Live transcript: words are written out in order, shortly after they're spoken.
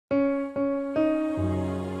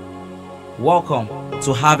Welcome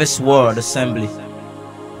to Harvest Word Assembly,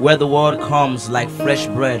 where the word comes like fresh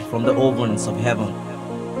bread from the ovens of heaven.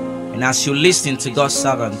 And as you listen to God's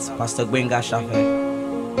servant, Pastor Gbenga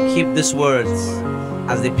Shafe, keep these words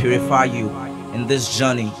as they purify you in this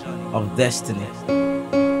journey of destiny.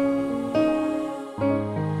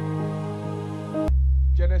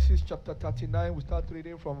 Genesis chapter 39, we start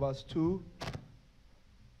reading from verse 2.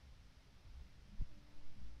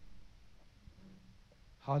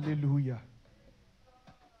 Hallelujah.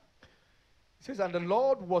 It says, and the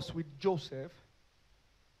Lord was with Joseph,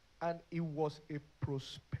 and he was a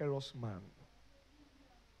prosperous man.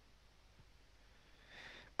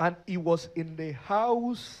 And he was in the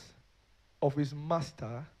house of his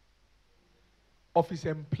master, of his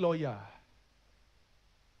employer.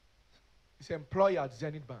 His employer at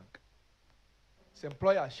Zenith Bank. His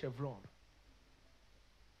employer at Chevron.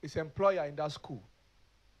 His employer in that school.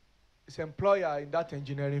 His employer in that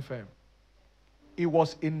engineering firm. He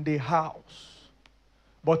was in the house,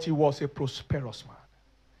 but he was a prosperous man.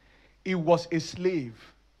 He was a slave,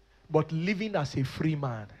 but living as a free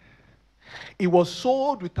man. He was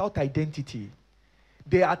sold without identity.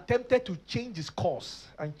 They attempted to change his course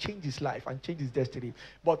and change his life and change his destiny.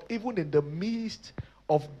 But even in the midst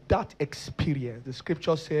of that experience, the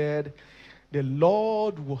scripture said, the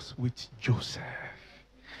Lord was with Joseph.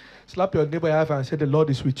 Slap your neighbor and say, the Lord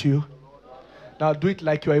is with you. Now do it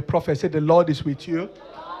like you're a prophet. Say, the Lord is with you.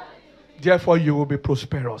 Therefore, you will be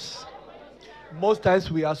prosperous. Most times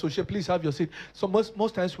we associate, please have your seat. So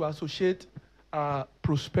most times we associate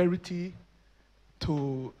prosperity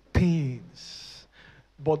to things.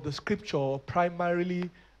 But the scripture primarily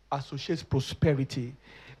associates prosperity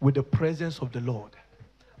with the presence of the Lord.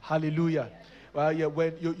 Hallelujah. Well, yeah,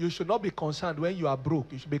 when you should not be concerned when you are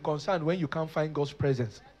broke. You should be concerned when you can't find God's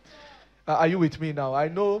presence. Are you with me now? I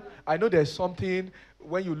know there's something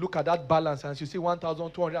when you look at that balance and you see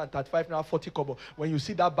 1,235 now 40 kobo. When you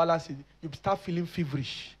see that balance, you start feeling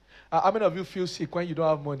feverish. How many of you feel sick when you don't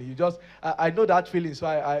have money? You just, I know that feeling, so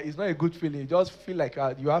it's not a good feeling. You just feel like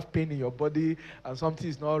you have pain in your body and something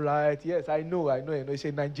is not right. Yes, I know. It's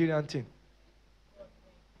a Nigerian thing.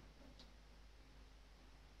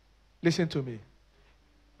 Listen to me.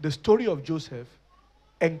 The story of Joseph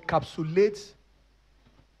encapsulates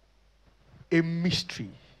a mystery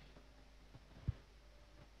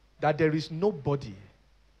that there is nobody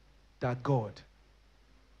that God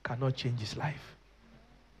cannot change his life.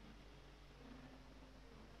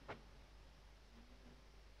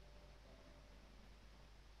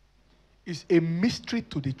 It's a mystery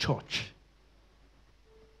to the church.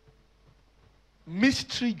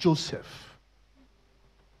 Mystery Joseph.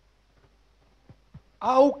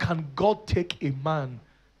 How can God take a man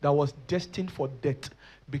that was destined for death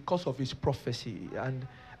because of his prophecy,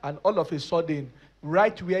 and all of a sudden,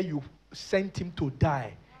 right where you sent him to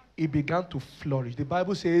die, he began to flourish? The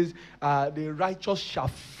Bible says, the righteous shall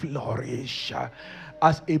flourish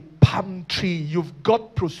as a palm tree. You've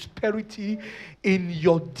got prosperity in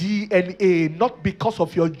your DNA, not because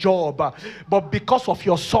of your job, but because of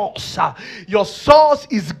your source. Your source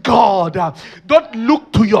is God. Don't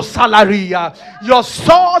look to your salary. Your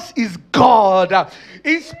source is God.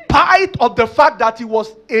 In spite of the fact that he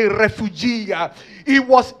was a refugee, he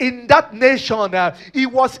was in that nation, he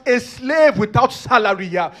was a slave without salary,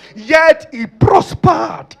 yet he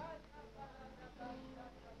prospered.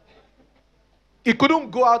 He couldn't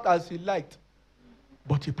go out as he liked,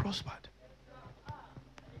 but he prospered.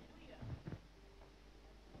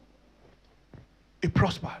 He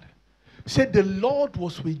prospered. Said the Lord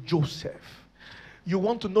was with Joseph. You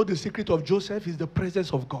want to know the secret of Joseph? Is the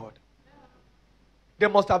presence of God. There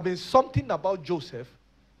must have been something about Joseph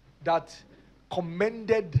that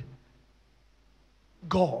commended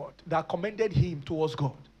God, that commended him towards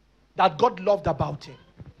God, that God loved about him.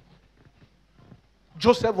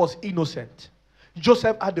 Joseph was innocent.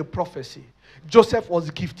 Joseph had a prophecy. Joseph was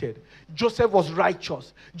gifted. Joseph was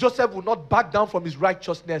righteous. Joseph would not back down from his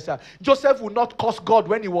righteousness. Joseph would not curse God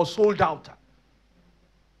when he was sold out.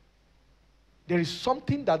 There is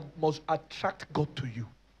something that must attract God to you.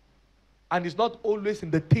 And it's not always in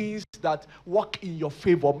the things that work in your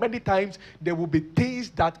favor. Many times there will be things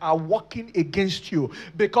that are working against you.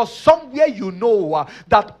 Because somewhere you know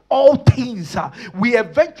that all things will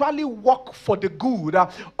eventually work for the good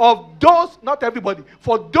of those, not everybody,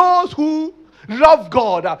 for those who love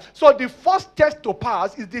God. So the first test to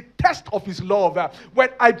pass is the test of his love. When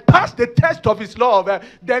I pass the test of his love,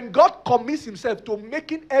 then God commits himself to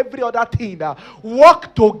making every other thing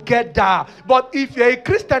work together. But if you're a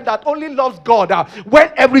Christian that only loves God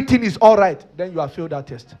when everything is all right, then you have failed that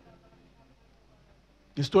test.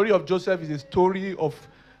 The story of Joseph is a story of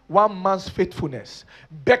one man's faithfulness,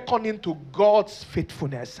 beckoning to God's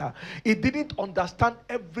faithfulness. He didn't understand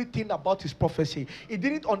everything about his prophecy. He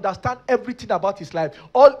didn't understand everything about his life.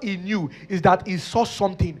 All he knew is that he saw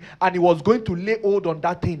something and he was going to lay hold on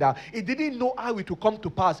that thing. He didn't know how it would come to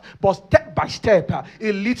pass, but step by step,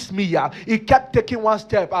 it leads me. He kept taking one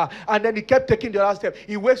step, and then he kept taking the other step.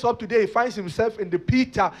 He wakes up today, he finds himself in the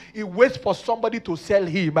pit. He waits for somebody to sell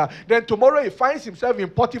him. Then tomorrow he finds himself in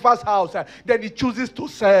Potiphar's house. Then he chooses to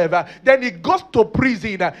serve. Then he goes to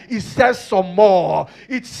prison. He serves some more.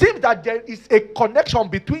 It seems that there is a connection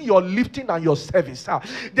between your lifting and your service.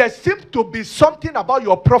 There seems to be something about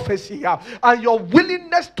your prophecy and your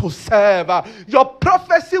willingness to serve. Your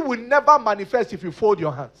prophecy will never manifest if you fold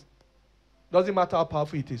your hands. Doesn't matter how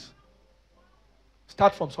powerful it is.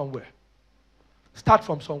 Start from somewhere. Start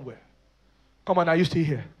from somewhere. Come on, are you still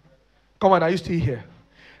here? Come on, are you still here?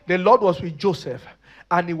 The Lord was with Joseph,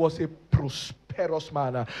 and he was a prosperous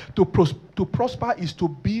man. To prosper is to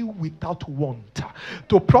be without want.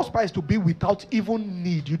 To prosper is to be without even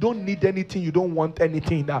need. You don't need anything, you don't want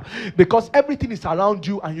anything. Because everything is around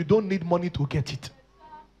you, and you don't need money to get it.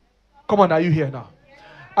 Come on, are you here now?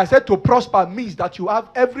 I said to prosper means that you have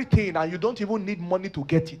everything, and you don't even need money to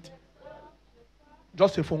get it.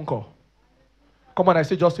 Just a phone call. Come on, I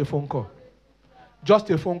say just a phone call. Just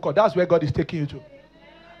a phone call. That's where God is taking you to.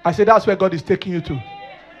 I say that's where God is taking you to.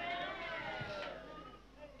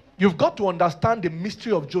 You've got to understand the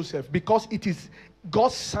mystery of Joseph, because it is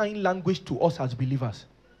God's sign language to us as believers.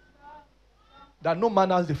 That no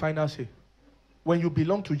man has the final say. When you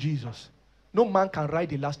belong to Jesus, no man can write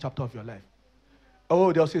the last chapter of your life.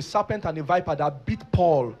 Oh, there was a serpent and a viper that beat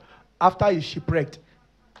Paul after he shipwrecked.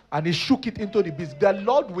 And he shook it into the beast. The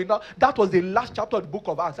Lord will not. That was the last chapter of the book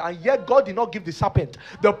of Acts. And yet God did not give the serpent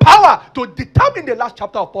the power to determine the last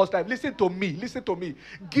chapter of Paul's life. Listen to me. Listen to me.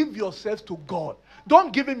 Give yourselves to God.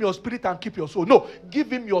 Don't give him your spirit and keep your soul. No.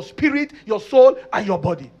 Give him your spirit, your soul, and your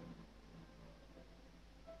body.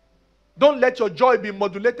 Don't let your joy be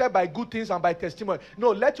modulated by good things and by testimony. No,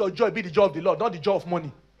 let your joy be the joy of the Lord, not the joy of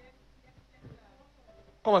money.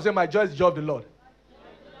 Come on, say, my joy is the joy of the Lord.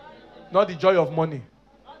 Not the joy of money.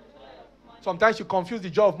 Sometimes you confuse the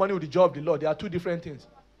joy of money with the joy of the Lord. They are two different things.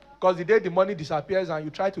 Because the day the money disappears and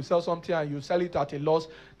you try to sell something and you sell it at a loss,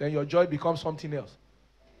 then your joy becomes something else.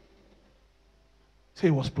 Say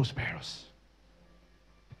it was prosperous.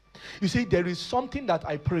 You see, there is something that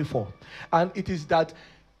I pray for. And it is that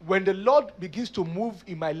when the Lord begins to move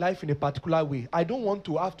in my life in a particular way, I don't want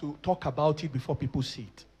to have to talk about it before people see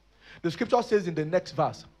it. The scripture says in the next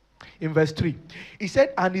verse, in verse 3, he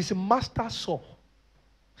said, and his master saw.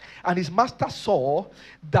 And his master saw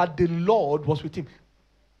that the Lord was with him.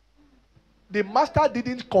 The master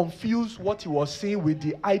didn't confuse what he was seeing with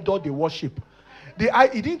the idol they worship.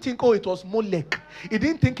 He didn't think, oh, it was Molech. He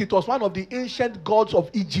didn't think it was one of the ancient gods of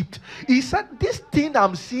Egypt. He said, this thing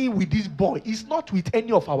I'm seeing with this boy is not with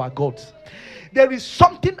any of our gods. There is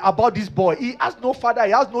something about this boy. He has no father,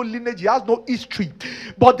 he has no lineage, he has no history.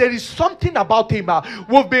 But there is something about him.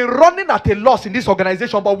 We've been running at a loss in this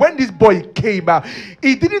organization. But when this boy came,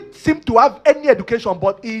 he didn't seem to have any education,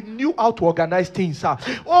 but he knew how to organize things.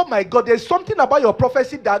 Oh my God, there's something about your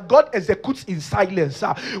prophecy that God executes in silence.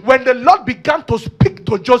 When the Lord began to speak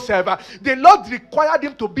to Joseph, the Lord required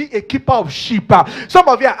him to be a keeper of sheep. Some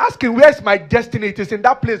of you are asking, where's my destiny? It is in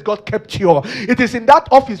that place God kept you. It is in that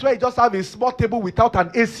office where you just have a small table without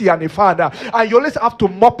an AC and a fan, and you always have to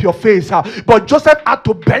mop your face. But Joseph had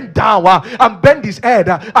to bend down and bend his head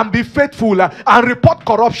and be faithful and report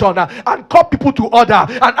corruption and call people to order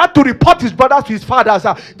and had to report his brothers to his fathers.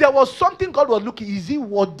 There was something God was looking. Is he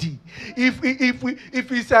worthy? Is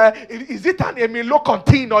it an Emilio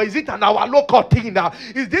contain or is it an Awalo contain?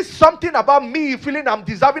 Is this something about me feeling I'm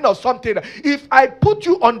deserving of something? If I put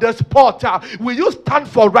you on the spot, will you stand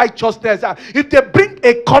for righteousness? If they bring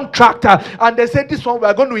a contract and they say this one we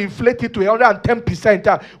are going to inflate it to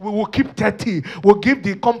 110%, we will keep 30, we'll give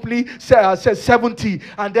the company 70,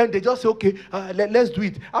 and then they just say okay, let's do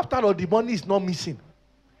it. After all, the money is not missing.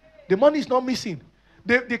 The money is not missing.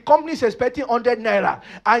 The company is expecting 100 naira,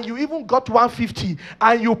 and you even got 150,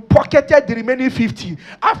 and you pocketed the remaining 50.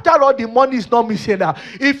 After all, the money is not missing.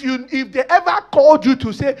 If they ever called you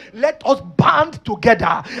to say, let us band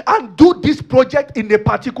together and do this project in a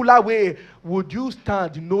particular way, would you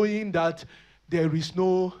stand knowing that there is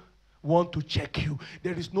no one to check you?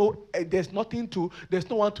 There's no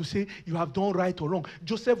one to say you have done right or wrong.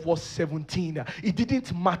 Joseph was 17. It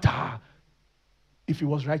didn't matter if he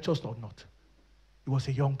was righteous or not. He was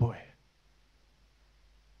a young boy.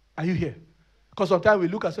 Are you here? Because sometimes we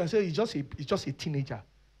look at someone and say, he's just a teenager.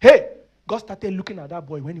 Hey, God started looking at that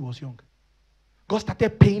boy when he was young. God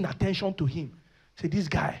started paying attention to him. Say, this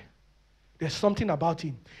guy, there's something about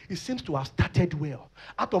him. He seems to have started well.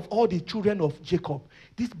 Out of all the children of Jacob,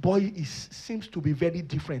 this boy seems to be very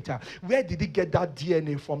different. Where did he get that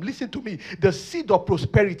DNA from? Listen to me. The seed of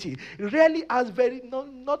prosperity really has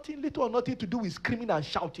nothing, little or nothing to do with screaming and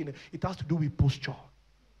shouting. It has to do with posture.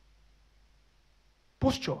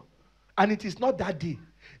 Posture. And it is not that day.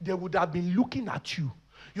 They would have been looking at you.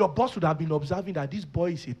 Your boss would have been observing that this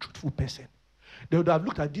boy is a truthful person. They would have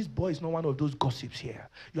looked at this boy is not one of those gossips here.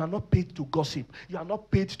 You are not paid to gossip. You are not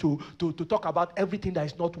paid to talk about everything that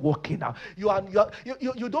is not working out.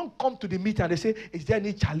 You don't come to the meeting and they say, is there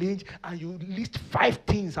any challenge? And you list 5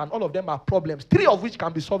 things and all of them are problems, 3 of which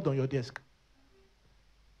can be solved on your desk.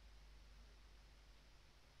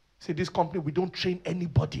 See, this company, we don't train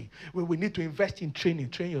anybody. We need to invest in training.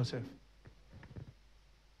 Train yourself.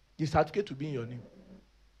 The certificate will be in your name.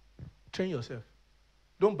 Train yourself.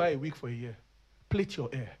 Don't buy a wig for a year. Plait your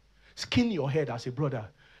hair. Skin your head as a brother.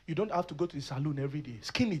 You don't have to go to the salon every day.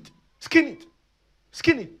 Skin it. Skin it.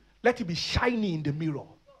 Skin it. Let it be shiny in the mirror.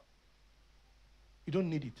 You don't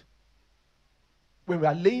need it. When we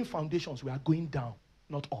are laying foundations, we are going down,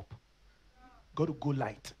 not up. Got to go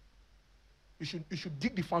light. You should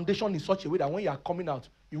dig the foundation in such a way that when you are coming out,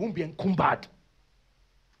 you won't be encumbered.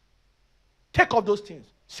 Take off those things.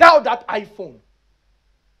 Sell that iPhone.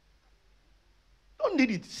 Don't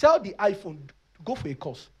need it. Sell the iPhone. Go for a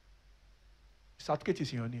course. Certificate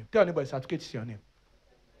is in your name. Tell anybody certificate is in your name.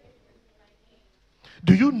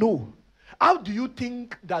 Do you know? How do you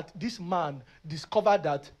think that this man discovered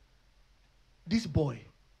that this boy,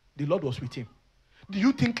 the Lord was with him? Do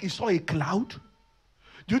you think he saw a cloud?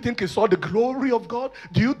 Do you think he saw the glory of God?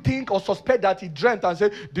 Do you think or suspect that he dreamt and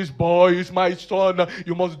said, this boy is my son,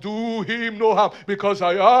 you must do him no harm because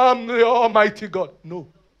I am the Almighty God? No.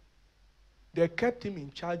 They kept him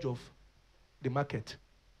in charge of the market.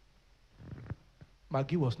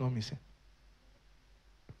 Maggie was not missing.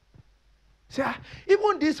 See,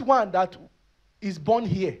 even this one that is born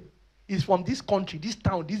here, is from this country, this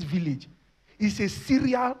town, this village, is a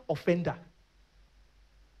serial offender.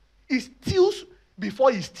 He steals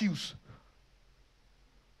before he steals.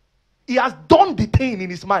 He has done the thing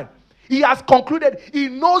in his mind. He has concluded. He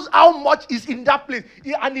knows how much is in that place.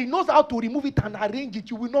 And he knows how to remove it and arrange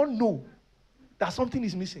it. You will not know that something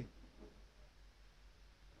is missing.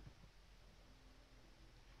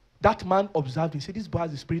 That man observed. He said, this boy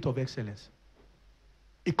has the spirit of excellence.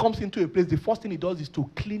 He comes into a place. The first thing he does is to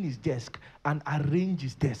clean his desk and arrange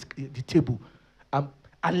his desk, the table.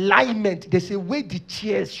 Alignment. There's a way the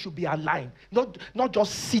chairs should be aligned. Not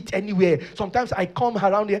just sit anywhere. Sometimes I come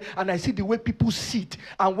around here and I see the way people sit.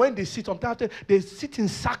 And when they sit, sometimes they sit in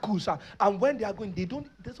circles. And when they are going, they don't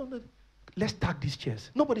let's stack these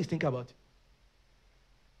chairs. Nobody's thinking about it.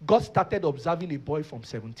 God started observing a boy from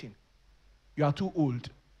 17. You are too old.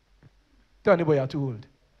 Tell anybody you are too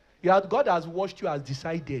old. God has watched you, has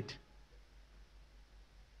decided.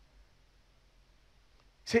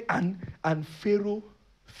 Say, and Pharaoh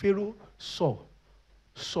saw,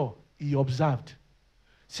 he observed.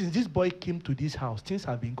 Since this boy came to this house, things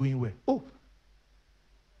have been going well. Oh,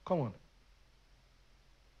 come on.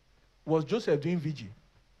 Was Joseph doing vigil?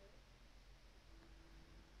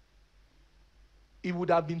 He would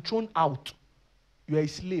have been thrown out. You are a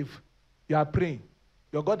slave. You are praying.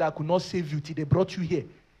 Your God that could not save you till they brought you here.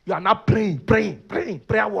 You are not praying,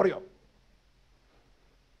 prayer warrior.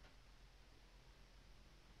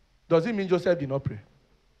 Does it mean Joseph did not pray?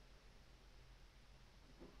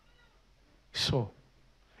 So,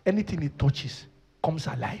 anything he touches comes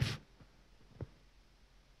alive.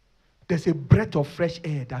 There's a breath of fresh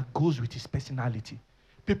air that goes with his personality.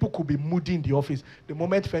 People could be moody in the office. The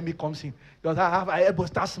moment Femi comes in, everybody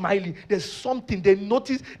start smiling. There's something, they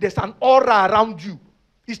notice there's an aura around you.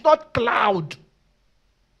 It's not cloud.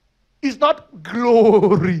 It's not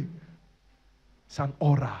glory. It's an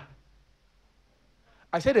aura.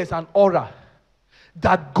 I said there's an aura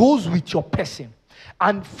that goes with your person.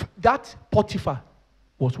 And that Potiphar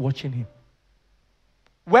was watching him.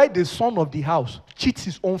 Where the son of the house cheats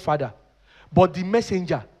his own father, but the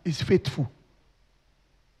messenger is faithful.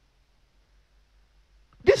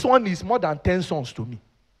 This one is more than 10 sons to me.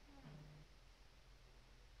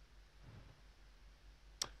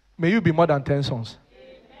 May you be more than 10 sons.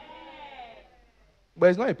 Amen. But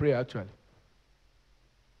it's not a prayer actually.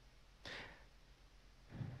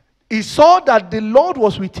 He saw that the Lord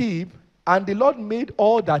was with him, and the Lord made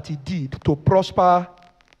all that he did to prosper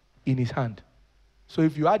in his hand. So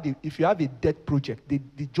if you have a debt project,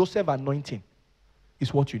 the Joseph anointing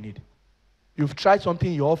is what you need. You've tried something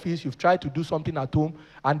in your office, you've tried to do something at home,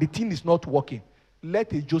 and the thing is not working.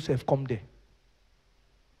 Let a Joseph come there.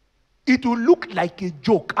 It will look like a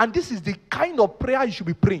joke. And this is the kind of prayer you should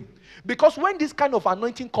be praying. Because when this kind of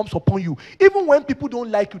anointing comes upon you, even when people don't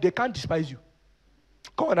like you, they can't despise you.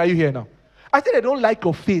 Come on, are you here now? I said they don't like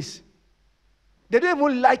your face. They don't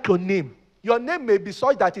even like your name. Your name may be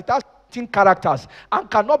such that it has 10 characters and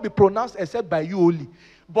cannot be pronounced except by you only.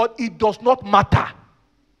 But it does not matter.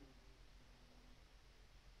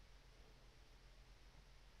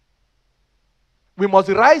 We must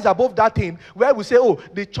rise above that thing where we say, oh,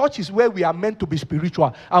 the church is where we are meant to be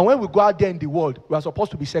spiritual. And when we go out there in the world, we are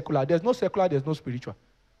supposed to be secular. There's no secular, there's no spiritual.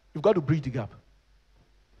 You've got to bridge the gap.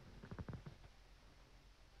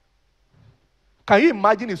 Can you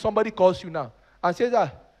imagine if somebody calls you now and says,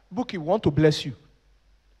 Bookie, we want to bless you.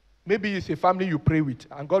 Maybe it's a family you pray with,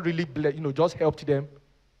 and God really just helped them,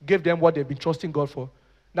 gave them what they've been trusting God for.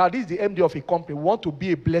 Now, this is the MD of a company. We want to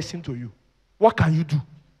be a blessing to you. What can you do?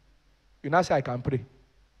 You now say, I can pray.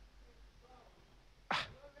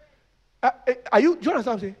 Do you understand what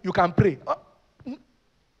I'm saying? You can pray.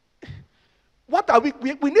 What are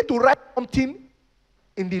we need to write something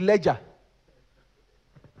in the ledger.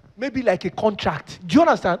 Maybe like a contract. Do you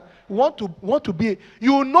understand? Want to be,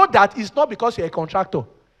 you know that it's not because you're a contractor.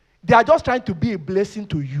 They are just trying to be a blessing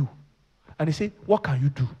to you. And they say, what can you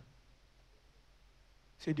do?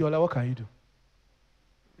 Say, Diola, what can you do?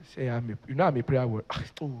 Say, I'm a prayer word.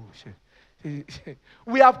 Oh, shit.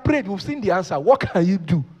 We have prayed, we've seen the answer. What can you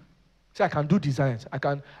do? Say, I can do designs. I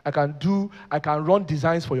can run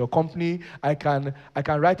designs for your company. I can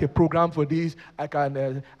write a program for this. I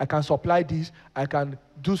can supply this. I can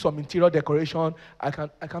do some interior decoration. I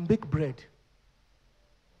can bake bread.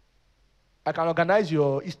 I can organize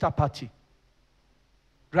your Easter party.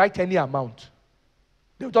 Write any amount.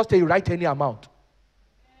 They'll just tell you, write any amount.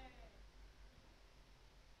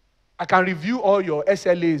 I can review all your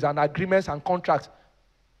SLAs and agreements and contracts.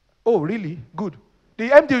 Oh, really? Good. The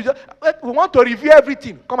MD will just, we want to review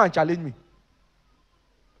everything. Come and challenge me.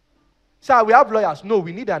 Sir, we have lawyers. No,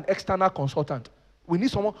 we need an external consultant. We need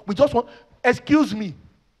someone. We just want, excuse me.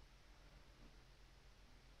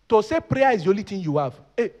 To say prayer is the only thing you have.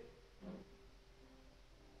 Hey.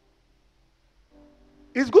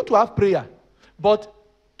 It's good to have prayer. But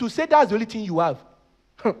to say that's the only thing you have,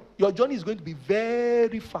 your journey is going to be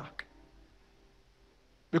very far.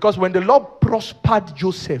 Because when the Lord prospered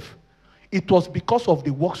Joseph, it was because of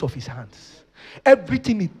the works of his hands.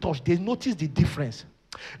 Everything he touched, they noticed the difference.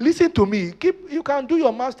 Listen to me. You can do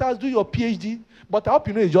your master's, do your PhD, but I hope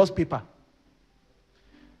you know it's just paper.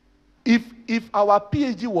 If our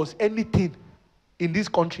PhD was anything in this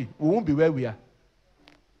country, we won't be where we are.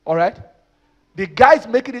 All right? The guys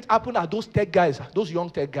making it happen are those tech guys, those young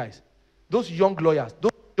tech guys, those young lawyers,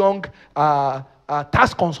 those young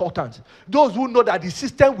tax consultants, those who know that the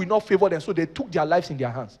system will not favor them, so they took their lives in their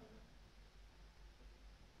hands.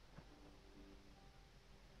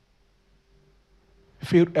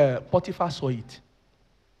 Potiphar saw it.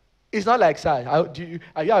 It's not like, sir,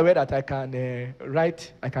 are you aware that I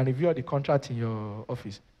can review the contract in your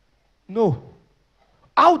office? No.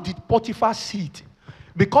 How did Potiphar see it?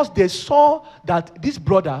 Because they saw that this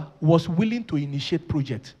brother was willing to initiate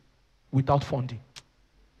projects without funding.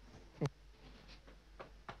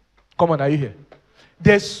 Come on, are you here?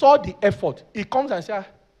 They saw the effort. He comes and says,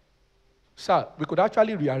 sir, we could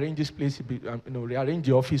actually rearrange this place, rearrange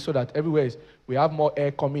the office so that everywhere we have more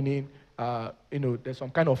air coming in. There's some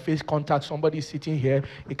kind of face contact. Somebody sitting here,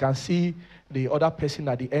 you can see the other person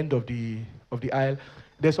at the end of the aisle.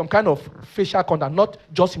 There's some kind of facial contact, not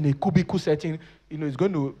just in a cubicle setting. It's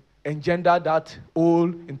going to engender that whole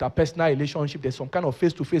interpersonal relationship. There's some kind of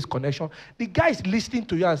face-to-face connection. The guy is listening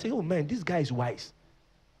to you and saying, oh man, this guy is wise.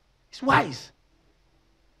 He's wise.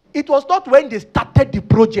 It was not when they started the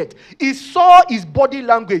project. He saw his body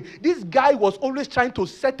language. This guy was always trying to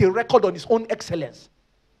set a record on his own excellence.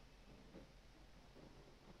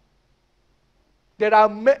 There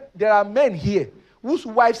are men here whose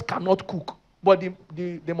wives cannot cook, but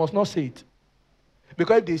they must not say it.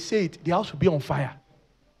 Because if they say it, the house will be on fire.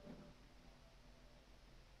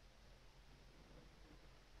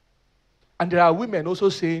 And there are women also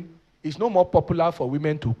saying, it's no more popular for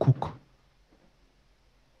women to cook.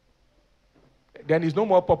 Then it's no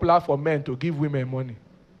more popular for men to give women money.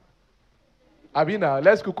 Abina,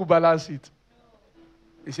 let's cuckoo balance it.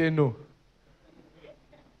 He said no.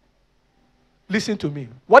 Listen to me.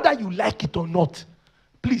 Whether you like it or not,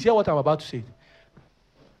 please hear what I'm about to say.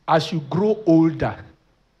 As you grow older,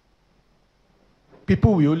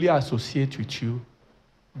 people will only associate with you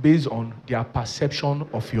based on their perception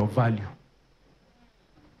of your value.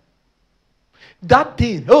 That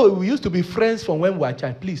thing, oh, we used to be friends from when we were a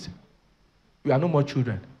child. Please, we are no more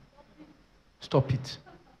children. Stop it.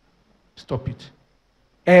 Stop it.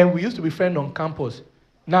 And we used to be friends on campus.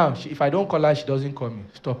 Now, if I don't call her, she doesn't call me.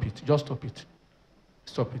 Stop it. Just stop it.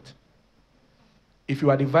 Stop it. If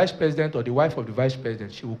you are the vice president or the wife of the vice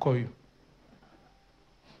president, she will call you.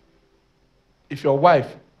 If your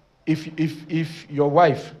wife, if your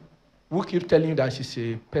wife, who keeps telling you that she's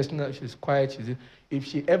a personal, she's quiet, if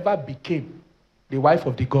she ever became the wife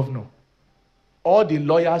of the governor, all the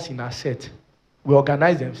lawyers in her set will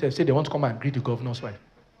organize themselves, say they want to come and greet the governor's wife.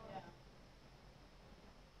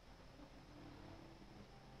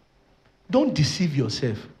 Don't deceive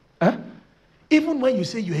yourself. Huh? Even when you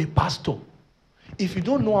say you're a pastor, if you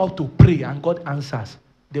don't know how to pray and God answers,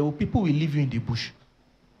 people will leave you in the bush.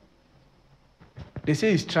 They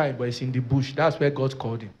say he's trying, but it's in the bush. That's where God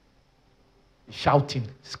called him. Shouting,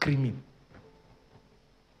 screaming.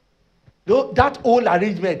 That whole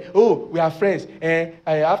arrangement, we are friends. And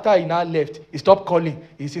after he now left, he stopped calling.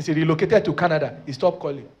 Since he relocated to Canada, he stopped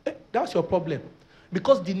calling. That's your problem.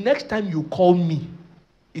 Because the next time you call me,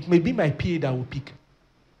 it may be my PA that will pick.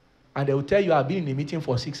 And they will tell you I've been in a meeting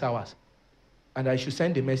for 6 hours. And I should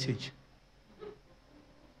send a message.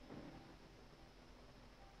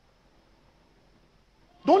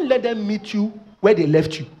 Don't let them meet you where they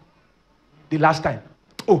left you the last time.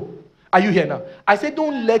 Oh, are you here now? I said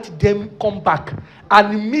don't let them come back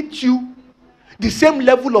and meet you the same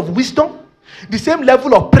level of wisdom, the same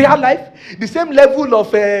level of prayer life, the same level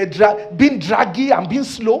of being draggy and being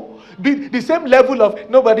slow, the same level of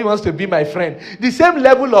nobody wants to be my friend, the same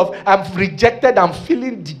level of I'm rejected, I'm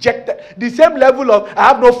feeling dejected, the same level of I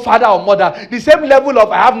have no father or mother, the same level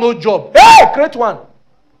of I have no job. Hey, create one.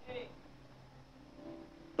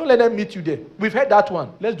 Don't let them meet you there. We've heard that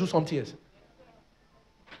one. Let's do something else.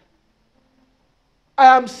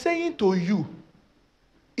 I am saying to you,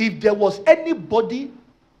 if there was anybody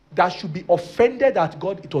that should be offended at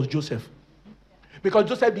God, it was Joseph. Because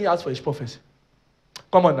Joseph didn't ask for his prophecy.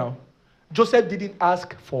 Come on now. Joseph didn't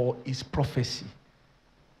ask for his prophecy.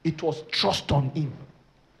 It was trust on him.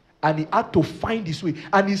 And he had to find his way.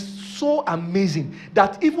 And it's so amazing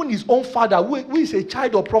that even his own father, who is a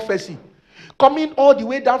child of prophecy, coming all the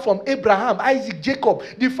way down from Abraham, Isaac, Jacob,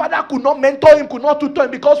 the father could not mentor him, could not tutor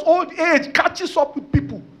him because old age catches up with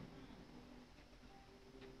people.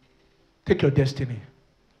 Take your destiny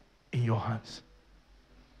in your hands.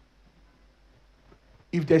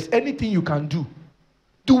 If there's anything you can do,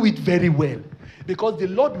 do it very well. Because the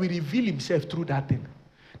Lord will reveal himself through that thing.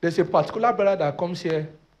 There's a particular brother that comes here,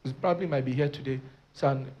 he probably might be here today,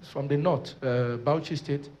 from the north, Bauchi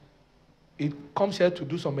State. He comes here to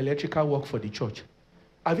do some electrical work for the church.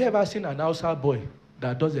 Have you ever seen an outside boy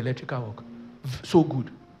that does electrical work? So good.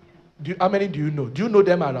 How many do you know? Do you know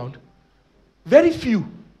them around? Very few.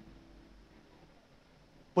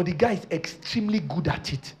 But the guy is extremely good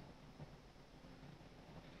at it.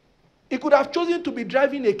 He could have chosen to be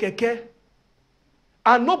driving a keke,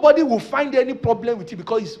 and nobody will find any problem with it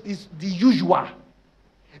because it's the usual.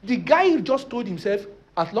 The guy just told himself,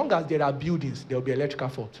 as long as there are buildings, there will be electrical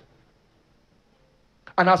fault.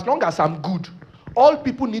 And as long as I'm good, all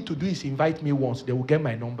people need to do is invite me once. They will get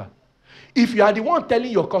my number. If you are the one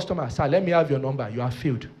telling your customer, sir, let me have your number, you have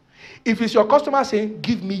failed. If it's your customer saying,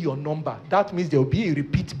 give me your number, that means there will be a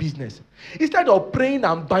repeat business. Instead of praying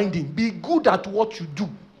and binding, be good at what you do.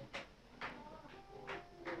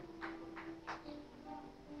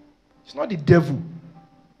 It's not the devil.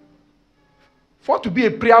 For to be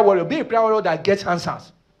a prayer warrior that gets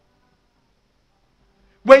answers.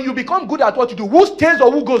 When you become good at what you do, who stays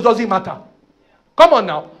or who goes doesn't matter. Come on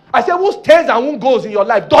now. I say who stays and who goes in your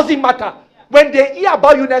life doesn't matter. When they hear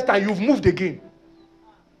about you next time, you've moved again.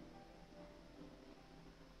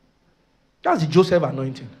 That's the Joseph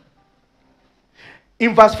anointing.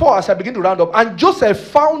 In verse 4, as I begin to round up, and Joseph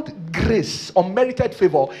found grace, unmerited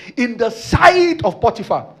favor, in the sight of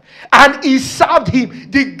Potiphar. And he served him.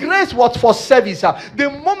 The grace was for service. The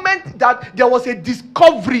moment that there was a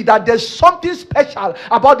discovery that there's something special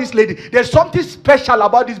about this lady, there's something special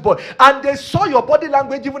about this boy, and they saw your body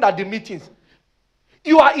language even at the meetings.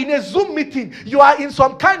 You are in a Zoom meeting, you are in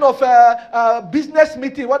some kind of business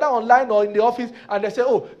meeting, whether online or in the office, and they say,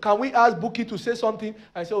 oh, can we ask Buki to say something?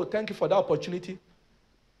 I say, oh, thank you for that opportunity.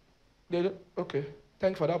 They go, okay,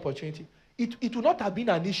 thank you for that opportunity. It would not have been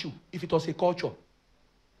an issue if it was a culture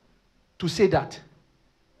to say that.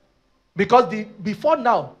 Because before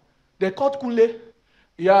now, they called Kunle,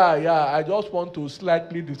 Yeah. I just want to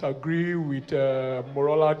slightly disagree with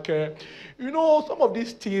Morolake. You know, some of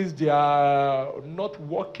these things, they are not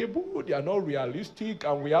workable, they are not realistic,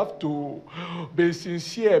 and we have to be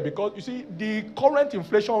sincere because, you see, the current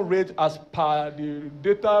inflation rate as per the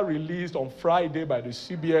data released on Friday by the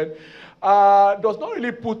CBN does not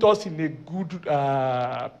really put us in a good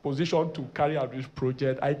position to carry out this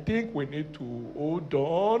project. I think we need to hold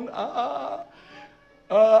on.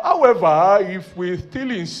 However, if we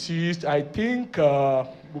still insist, I think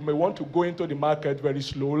we may want to go into the market very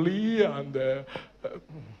slowly and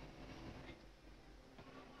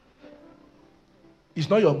it's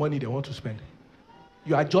not your money they want to spend.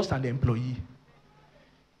 You are just an employee.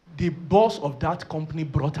 The boss of that company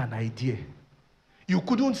brought an idea. You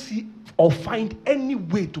couldn't see or find any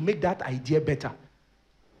way to make that idea better.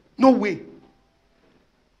 No way.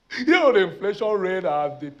 You know, the inflation rate are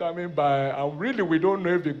determined by, and really we don't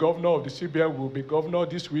know if the governor of the CBN will be governor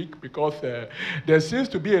this week because there seems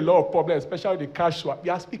to be a lot of problems, especially the cash swap.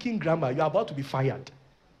 You are speaking grammar. You are about to be fired.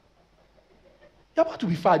 You're about to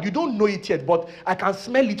be fired. You don't know it yet, but I can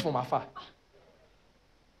smell it from afar.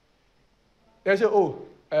 They say, oh,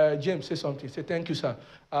 James, say something. Say, thank you, sir.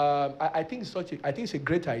 I think it's a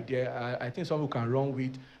great idea. I think someone can run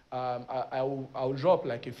with. I'll drop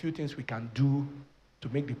like a few things we can do to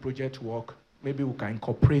make the project work. Maybe we can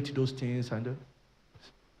incorporate those things and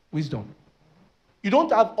wisdom. You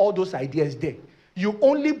don't have all those ideas there. You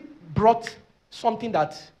only brought something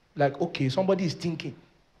that, like, okay, somebody is thinking.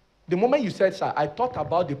 The moment you said, sir, I thought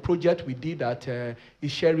about the project we did at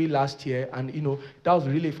Isheri last year, and you know that was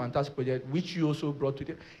really a fantastic project, which you also brought to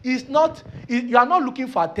it. You are not looking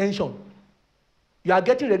for attention. You are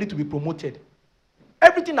getting ready to be promoted.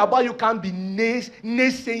 Everything about you can be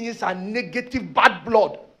naysayings and negative bad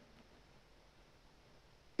blood.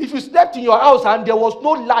 If you slept in your house and there was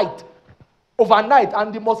no light overnight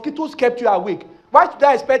and the mosquitoes kept you awake, why should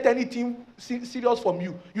I expect anything serious from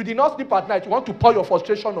you? You did not sleep at night. You want to pour your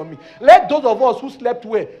frustration on me. Let those of us who slept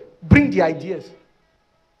well bring the ideas.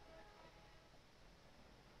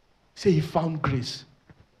 Say he found grace.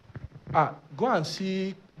 Go and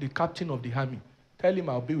see the captain of the army. Tell him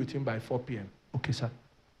I'll be with him by 4 p.m. Okay, sir.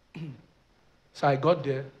 So I got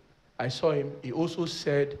there. I saw him. He also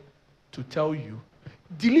said to tell you,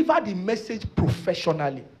 deliver the message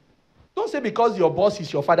professionally. Don't say because your boss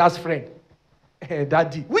is your father's friend.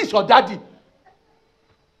 Daddy. Who is your daddy?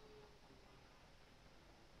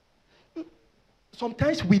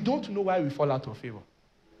 Sometimes we don't know why we fall out of favor.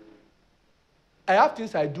 I have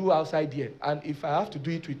things I do outside here, and if I have to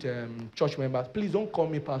do it with church members, please don't call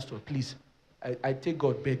me pastor, please. I take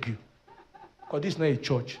God, beg you. Because this is not a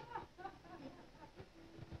church.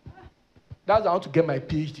 That's why I want to get my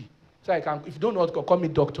PhD. So I can, if you don't know what to call me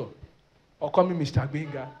doctor, or call me Mr.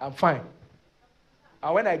 Gbenga, I'm fine.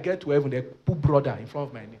 And when I get to heaven, they put brother in front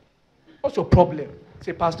of my name. What's your problem?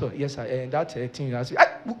 Say, pastor, yes, sir. And that thing, I say,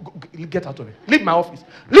 get out of it. Leave my office.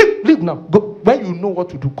 Leave now. Go. When you know what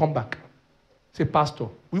to do, come back. Say, pastor.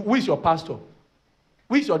 Who is your pastor?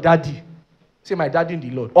 Who is your daddy? Say, my daddy in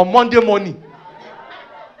the Lord. On Monday morning.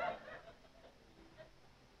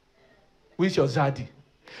 Who is your zaddy?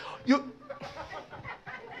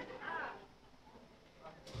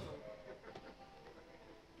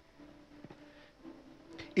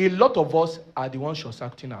 A lot of us are the ones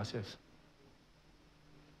short-circuiting ourselves.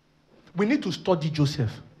 We need to study Joseph.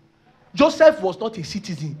 Joseph was not a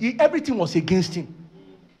citizen. Everything was against him.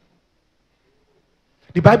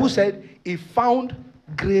 The Bible said he found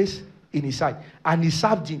grace in his sight and he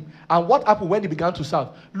served him. And what happened when he began to serve?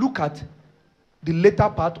 Look at the later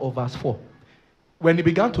part of verse 4. When he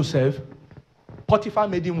began to serve, Potiphar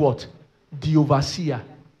made him what? The overseer.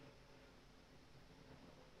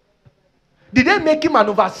 Did they make him an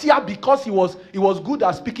overseer because he was good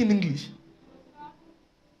at speaking English?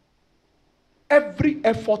 Every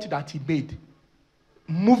effort that he made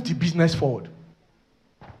moved the business forward.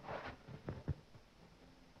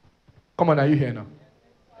 Come on, are you here now?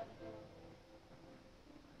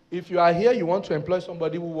 If you are here, you want to employ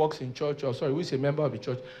somebody who works in church, or who is a member of the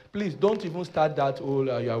church, please don't even start that, you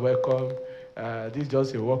are welcome. This is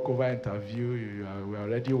just a walkover interview. We are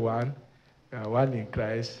already one. One in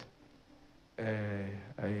Christ.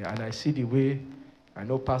 And I see the way I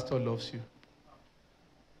know pastor loves you.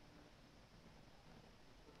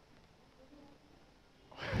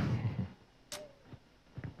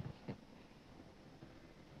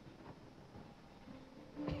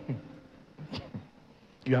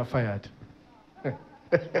 You are fired.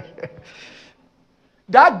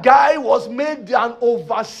 That guy was made an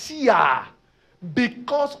overseer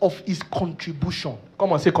because of his contribution.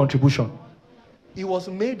 Come on, say contribution. He was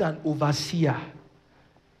made an overseer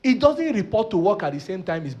He doesn't report to work at the same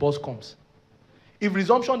time his boss comes. If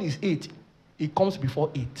resumption is 8, he comes before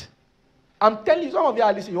 8. I'm telling you, some of you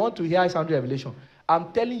are listening, you want to hear sound revelation.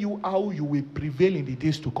 I'm telling you how you will prevail in the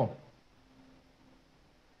days to come.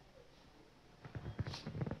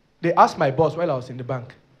 They asked my boss while I was in the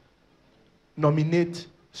bank, nominate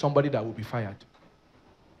somebody that will be fired.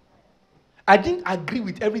 I didn't agree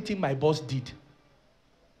with everything my boss did.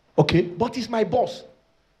 Okay? But he's my boss.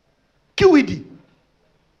 QED.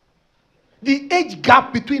 The age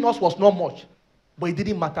gap between us was not much. But it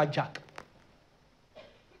didn't matter, Jack.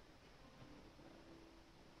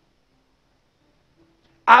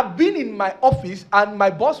 I've been in my office and my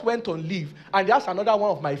boss went on leave and they asked another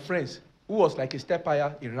one of my friends who was like a step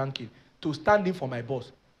higher in ranking to stand in for my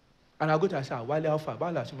boss. And I'll go to her and say, Wale Alpha,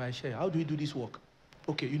 my share. How do we do this work?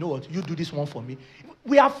 Okay, you know what? You do this one for me.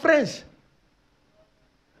 We are friends.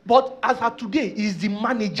 But as of today, he's the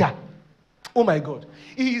manager. Oh my God.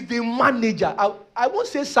 He is the manager. I won't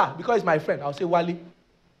say sir because he's my friend. I'll say Wale.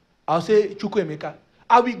 I'll say Chukwu Emeka.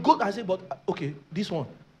 I will go and say, but okay, this one.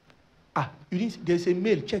 You didn't, there's a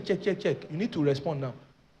mail. Check. You need to respond now.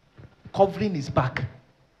 Covering his back.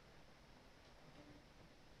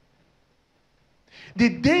 The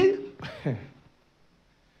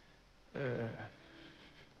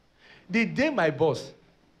day my boss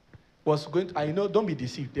was going to, I know, don't be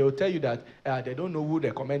deceived. They will tell you that they don't know who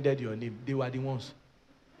recommended your name. They were the ones.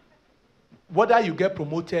 Whether you get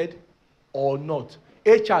promoted or not,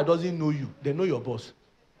 HR doesn't know you. They know your boss.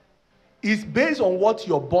 It's based on what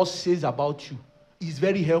your boss says about you. He's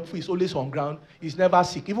very helpful. He's always on ground. He's never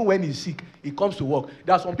sick. Even when he's sick, he comes to work.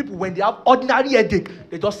 There are some people, when they have ordinary headache,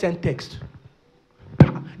 they just send text.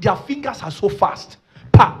 Their fingers are so fast.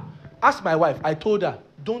 Ask my wife. I told her,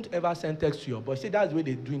 don't ever send text to your boss. She said, that's the way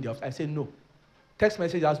they do in the office. I said, no. Text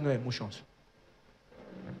message has no emotions.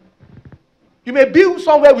 You may be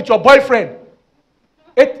somewhere with your boyfriend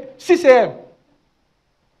at 6 a.m.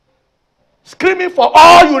 screaming for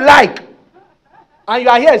all you like. And you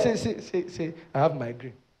are here say, I have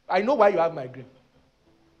migraine. I know why you have migraine.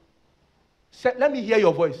 Say, let me hear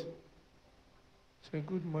your voice. Say,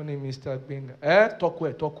 good morning, Mr. Gbenga. Talk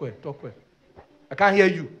well. I can't hear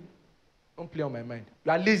you. Don't play on my mind.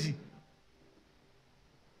 You are lazy.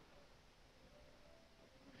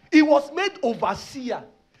 He was made overseer.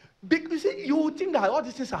 Because you would think that all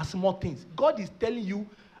these things are small things. God is telling you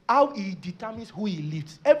how he determines who he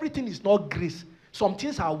lifts. Everything is not grace. Some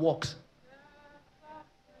things are works.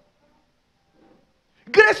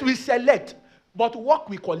 Grace will select, but work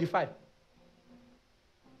will qualify.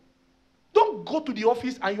 Don't go to the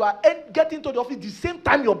office and you are getting to the office the same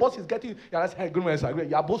time your boss is getting.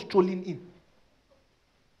 You are both strolling in.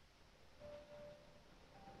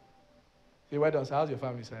 Say, well done, sir. How's your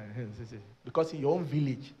family, sir? Because in your own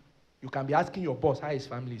village, you can be asking your boss how his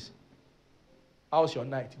family is. How's your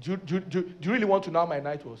night? Do you really want to know how my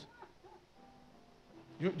night was?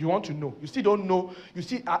 You want to know. You still don't know. You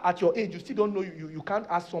see, at your age, you still don't know. You can't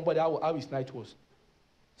ask somebody how his night was.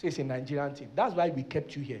 Say it's a Nigerian thing. That's why we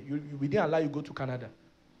kept you here. We didn't allow you to go to Canada.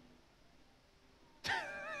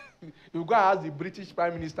 You go and ask the British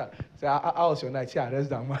Prime Minister. Say, how was your night? Say,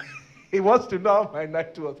 arrest that man. He wants to know how my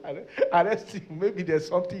night was. Arrest him. Maybe there's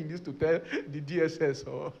something he needs to tell the DSS.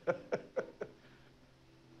 Or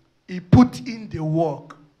he put in the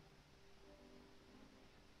work.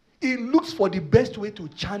 He looks for the best way to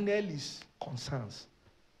channel his concerns.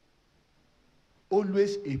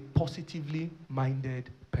 Always a positively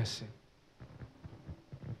minded person.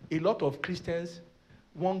 A lot of Christians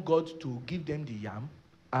want God to give them the yam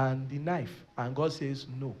and the knife, and God says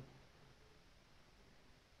no.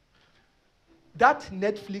 That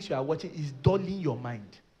Netflix you are watching is dulling your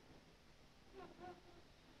mind.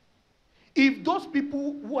 If those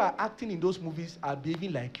people who are acting in those movies are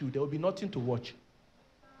behaving like you, there will be nothing to watch.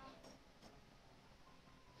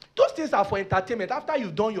 Those things are for entertainment. After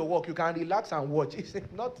you've done your work, you can relax and watch. It's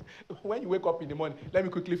not when you wake up in the morning. Let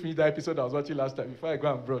me quickly finish that episode I was watching last time before I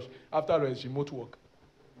go and brush. After it's remote work.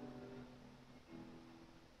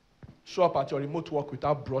 Show up at your remote work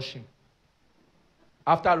without brushing.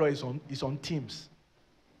 After all, it's on Teams.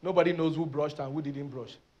 Nobody knows who brushed and who didn't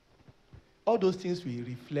brush. All those things will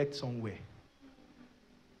reflect somewhere.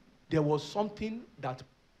 There was something that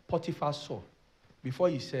Potiphar saw before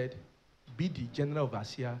he said, be the general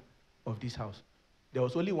overseer of this house. There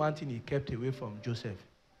was only one thing he kept away from Joseph,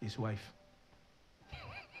 his wife.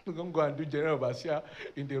 Don't go and do general overseer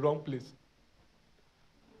in the wrong place.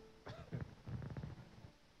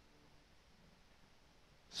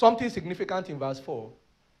 Something significant in verse 4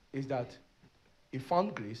 is that he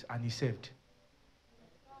found grace and he served.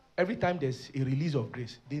 Every time there's a release of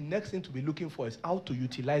grace, the next thing to be looking for is how to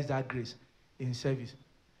utilize that grace in service.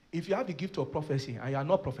 If you have the gift of prophecy and you are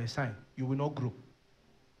not prophesying, you will not grow.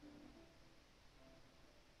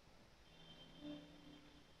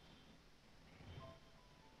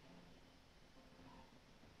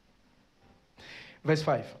 Verse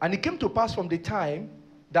 5. And it came to pass from the time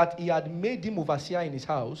that he had made him overseer in his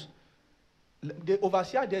house. The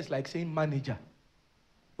overseer there is like saying manager.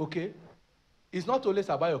 Okay? It's not always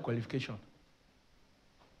about your qualification.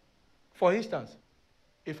 For instance,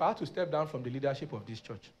 if I had to step down from the leadership of this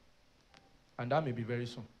church, and that may be very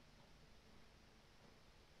soon,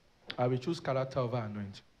 I will choose character over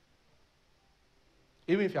anointing.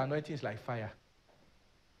 Even if your anointing is like fire,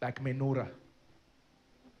 like menorah.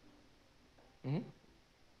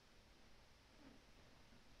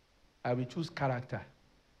 I will choose character.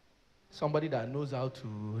 Somebody that knows how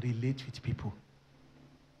to relate with people.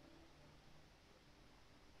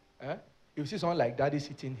 If you see someone like Daddy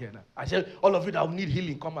sitting here now, I said, all of you that will need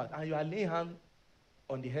healing, come out. And you are laying hand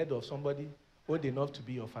on the head of somebody old enough to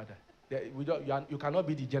be your father. You cannot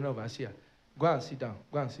be the general overseer. Go and sit down.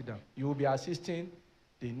 Go and sit down. You will be assisting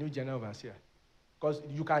the new general overseer. Because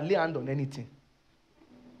you can lay hand on anything.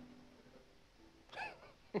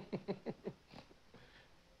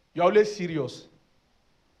 You're always serious.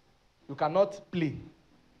 You cannot play.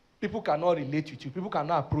 People cannot relate with you. People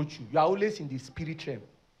cannot approach you. You are always in the spirit realm.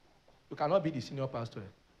 You cannot be the senior pastor.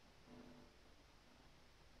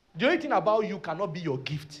 The only thing about you cannot be your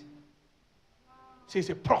gift. Say he's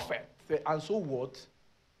a prophet. And so what?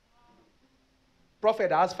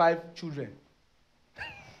 Prophet has 5 children.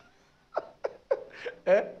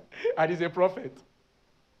 And he's a prophet.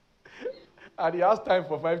 And he has time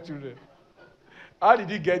for 5 children. How did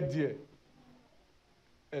he get there?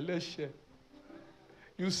 Let's share.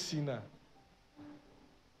 You sinner.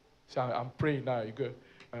 So I'm praying now. You go.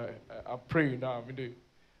 I'm praying now.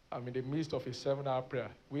 I'm in the midst of a 7-hour prayer.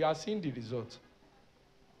 We are seeing the results.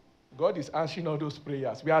 God is answering all those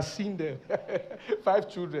prayers. We are seeing them. 5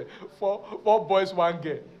 children, 4 boys, 1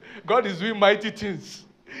 girl. God is doing mighty things.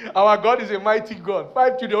 Our God is a mighty God.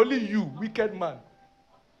 5 children, only you, wicked man,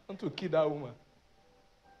 want to kill that woman.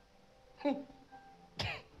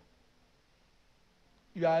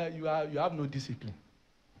 You have no discipline.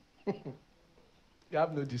 You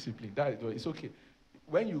have no discipline. It's okay.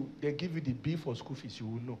 When they give you the bill for school fees, you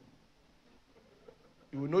will know.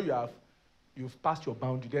 You will know you've passed your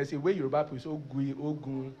boundary. There's a way Yoruba people say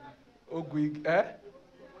ogun, ogun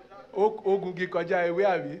gikoja where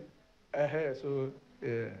are we? So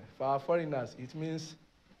for our foreigners, it means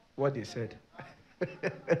what they said.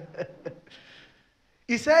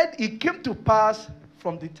 He said it came to pass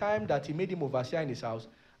from the time that he made him overseer in his house,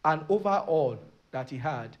 and over all that he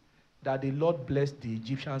had, that the Lord blessed the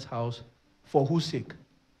Egyptian's house. For whose sake?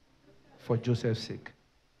 For Joseph's sake.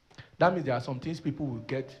 That means there are some things people will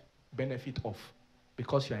get benefit of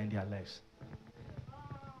because you are in their lives.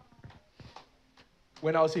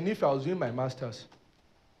 When I was in Ife, I was doing my master's.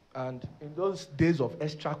 And in those days of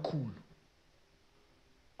extra cool,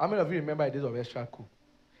 how many of you remember the days of extra cool?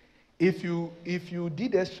 If you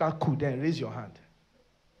did extra cool, then raise your hand.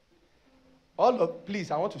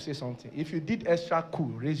 Please, I want to say something. If you did extra cool,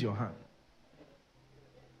 raise your hand.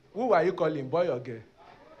 Who are you calling, boy or girl?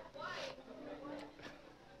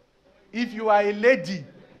 If you are a lady,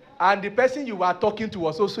 and the person you were talking to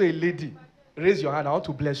was also a lady, raise your hand. I want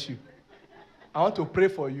to bless you. I want to pray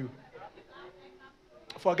for you.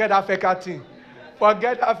 Forget that fake thing.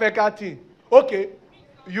 Forget that fake thing. Okay,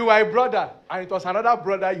 you are a brother, and it was another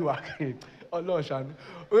brother you are. Oh Lord,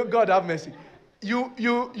 God have mercy. You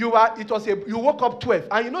woke up 12,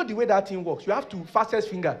 and you know the way that thing works. You have to fastest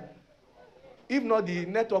finger. If not, the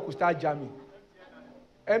network will start jamming.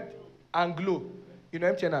 Empty and glow.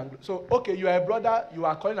 Empty and glow. So, okay, you are a brother. You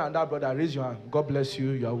are calling another brother. Raise your hand. God bless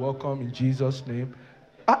you. You are welcome in Jesus' name.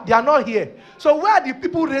 They are not here. So, where are the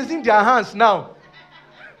people raising their hands now?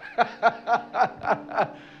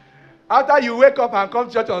 After you wake up and come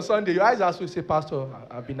to church on Sunday, your eyes are supposed to say, Pastor,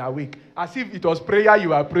 I've been awake. As if it was prayer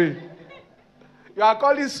you are praying. You are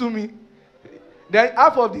calling Sumi. Then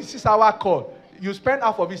half of the 6-hour call, you spend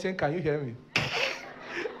half of it saying, can you hear me?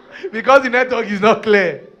 Because the network is not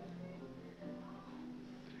clear.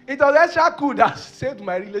 It was extra cool that saved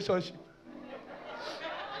my relationship.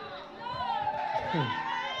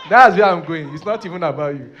 That's where I'm going. It's not even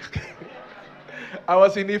about you. I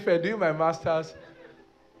was in Ife doing my master's,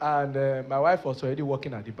 and my wife was already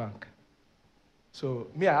working at the bank. So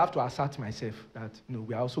me, I have to assert myself that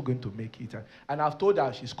we are also going to make it. And I've told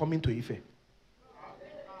her she's coming to Ife.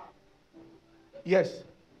 Yes.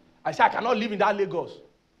 I said, I cannot live in that Lagos.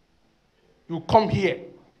 You come here.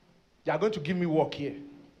 They are going to give me work here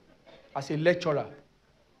as a lecturer.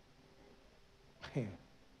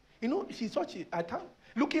 You know, she's such a, I can't,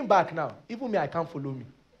 looking back now, even me, I can't follow me.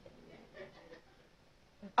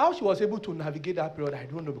 How she was able to navigate that period, I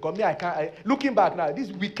don't know. Because me, I can't, looking back now,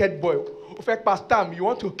 this wicked boy, Pastor, you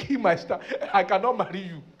want to kill my star, I cannot marry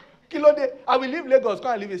you. Kilode, I will leave Lagos,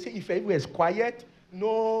 come and live and say, if everywhere is quiet,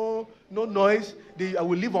 no noise, I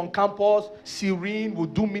will live on campus, serene, will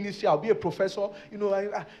do ministry, I'll be a professor. You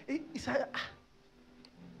know,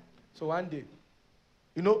 so one day,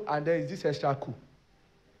 you know, and then is this extra cool.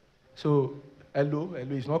 So, hello,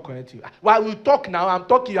 it's not connecting. Well, we talk now, I'm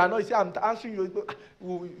talking, I know you say I'm answering you.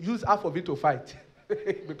 We'll use half of it to fight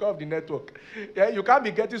because of the network. Yeah, you can't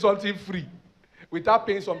be getting something free without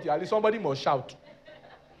paying something. At least somebody must shout.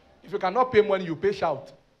 If you cannot pay money, you pay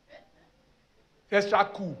shout. Extra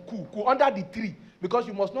cool. Under the tree. Because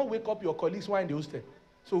you must not wake up your colleagues while in the hostel.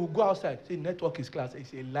 So we'll go outside, say network is class.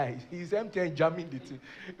 It's a lie. He's empty and jamming the thing.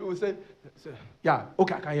 He will say, yeah,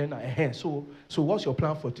 okay, I can hear now. So what's your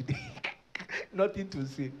plan for today? Nothing to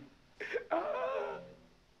say.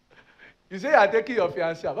 You say you are taking your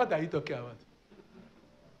fiancé. What are you talking about?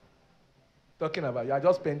 Talking about, you are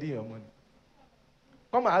just spending your money.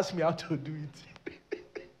 Come and ask me how to do it.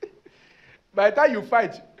 By the time you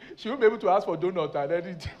fight, she won't be able to ask for donut and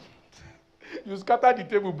anything. You scatter the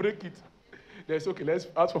table, break it. That's okay, let's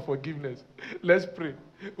ask for forgiveness. Let's pray.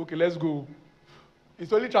 Okay, let's go.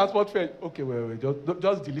 It's only transport fare. Okay, wait.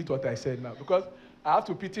 Just delete what I said now. Because I have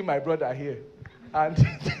to pity my brother here. And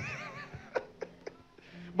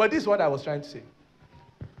but this is what I was trying to say.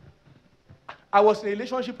 I was in a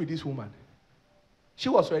relationship with this woman. She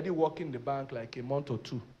was already working in the bank like a month or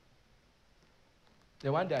two.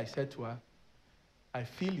 Then one day I said to her, I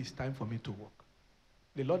feel it's time for me to work.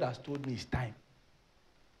 The Lord has told me it's time.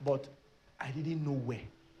 But I didn't know where.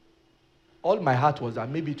 All my heart was that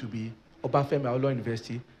maybe to be Obafemi Awolowo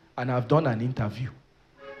University, and I've done an interview.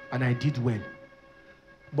 And I did well.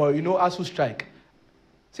 But you know, ASU strike.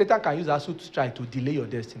 Satan can use ASU strike to delay your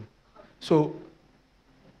destiny. So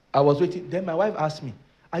I was waiting. Then my wife asked me,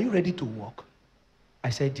 are you ready to work? I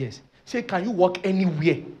said yes. She said, can you work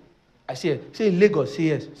anywhere? I said, say in Lagos, say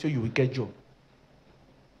yes, so you will get job.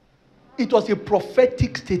 It was a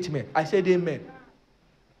prophetic statement. I said amen.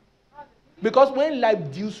 Because when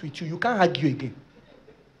life deals with you, you can't argue again.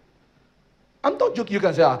 I'm not joking. You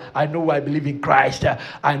can say, I know I believe in Christ.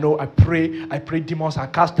 I know I pray demons are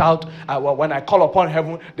cast out. When I call upon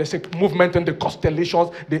heaven, there's a movement in the constellations,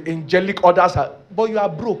 the angelic orders are, but you are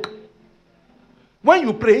broke. When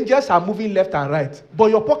you pray, angels are moving left and right,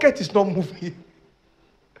 but your pocket is not moving.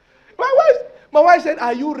 My wife said,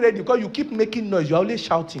 are you ready? Because you keep making noise. You're always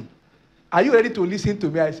shouting. Are you ready to listen to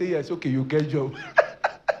me? I say, yes, okay, you get job.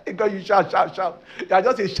 Because you shout. You are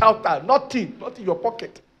just a shouter. Nothing in your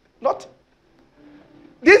pocket. Nothing.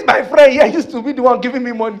 This my friend here used to be the one giving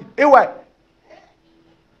me money. Why?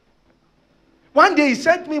 One day he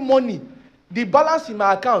sent me money. The balance in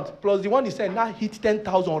my account plus the one he sent now hit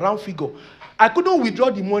 10,000 round figure. I couldn't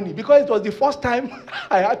withdraw the money because it was the first time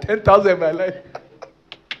I had 10,000 in my life.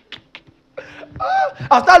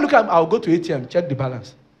 I started looking, I'll go to ATM, check the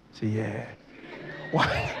balance. Say, yeah.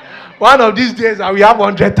 One of these days I will have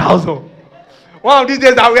 100,000. One of these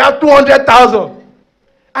days I will have 200,000.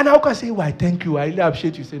 And how can I say, why, thank you, I really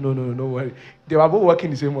appreciate you. Say, no worry. They were both working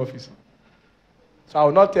in the same office. So I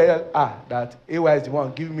will not tell her that AY is the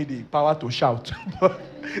one giving me the power to shout.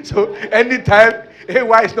 So anytime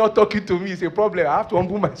AY is not talking to me, it's a problem. I have to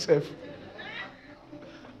humble myself.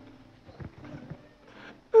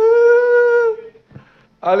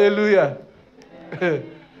 Hallelujah.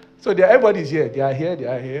 So everybody's here. They are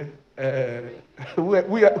here.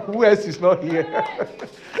 Who else is not here?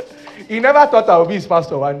 He never thought I would be his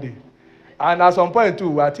pastor one day. And at some point, too,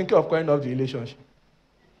 we are thinking of calling off the relationship.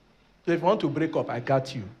 So if you want to break up, I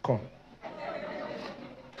got you. Come.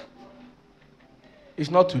 It's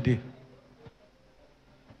not today.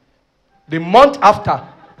 The month after,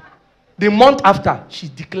 she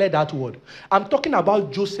declared that word. I'm talking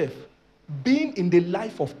about Joseph being in the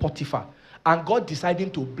life of Potiphar and God deciding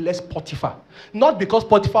to bless Potiphar. Not because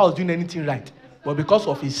Potiphar was doing anything right, but because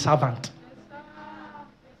of his servant.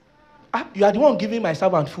 You are the one giving my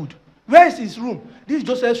servant food. Where is his room? This is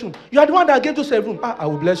Joseph's room. You are the one that gave Joseph room. I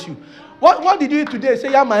will bless you. What did you eat today?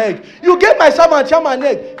 Say, yam and egg. You gave my servant yam and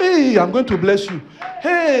egg. Hey, I'm going to bless you.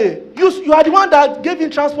 Hey, you are the one that gave him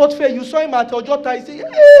transport fare. You saw him at Ojota. He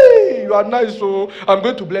said, hey, you are nice, so I'm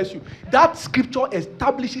going to bless you. That scripture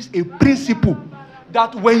establishes a principle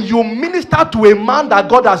that when you minister to a man that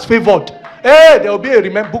God has favored, hey, there will be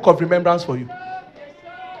a book of remembrance for you.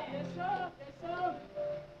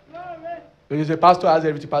 So you say, pastor has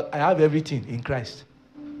everything. I have everything in Christ.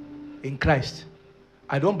 In Christ.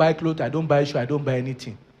 I don't buy clothes, I don't buy shoes, I don't buy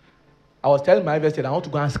anything. I was telling my investor, I want to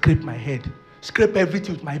go and scrape my head. Scrape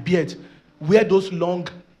everything with my beard. Wear those long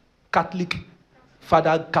Catholic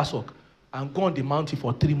father cassock and go on the mountain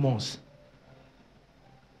for 3 months.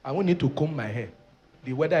 I won't need to comb my hair.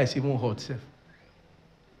 The weather is even hot, sir.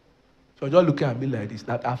 So just looking at me like this,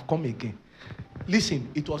 that I've come again. Listen,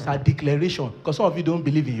 it was a declaration, because some of you don't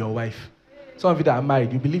believe in your wife. Some of you that are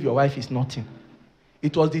married, you believe your wife is nothing.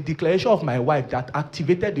 It was the declaration of my wife that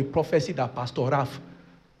activated the prophecy that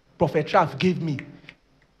Prophet Ralph gave me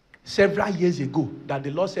several years ago, that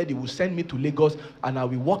the Lord said he will send me to Lagos and I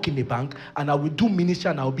will work in a bank and I will do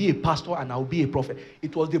ministry and I will be a pastor and I will be a prophet.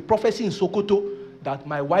 It was the prophecy in Sokoto that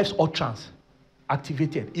my wife's utterance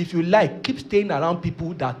activated. If you like, keep staying around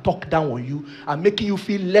people that talk down on you and making you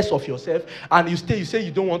feel less of yourself, and you say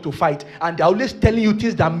you don't want to fight, and they're always telling you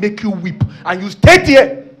things that make you weep, and you stay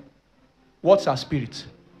there. What's our spirit?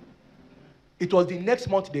 It was the next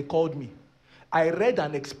month they called me. I read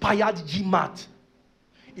an expired GMAT.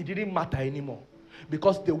 It didn't matter anymore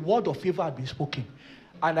because the word of favor had been spoken.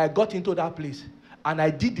 And I got into that place and I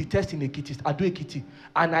did the test in Ekiti, Ado Ekiti,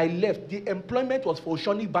 and I left. The employment was for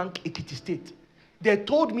Oshoni Bank, Ekiti State. They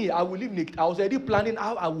told me I will live in Ekiti. I was already planning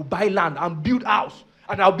how I will buy land and build house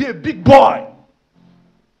and I'll be a big boy.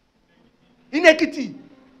 In Ekiti.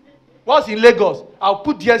 What's in Lagos? I'll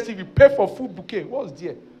put DSTV, pay for food bouquet. What's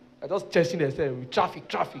there? I just chasing themselves with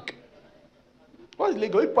traffic. What's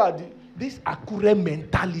Lagos? This Akure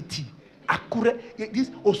mentality. Akure, this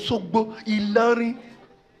Osogbo, Ilari.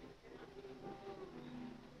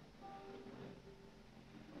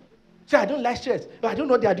 Say, I don't like stress. I don't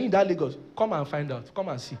know what they are doing in that Lagos. Come and find out. Come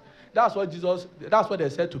and see. That's what they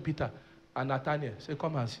said to Peter and Nathaniel. Say,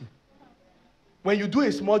 come and see. When you do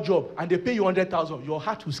a small job and they pay you 100,000, your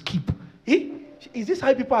heart will skip. Eh? Is this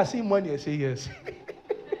how people are seeing money? I say, yes.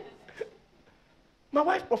 My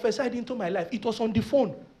wife prophesied into my life. It was on the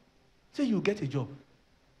phone. Say, you get a job.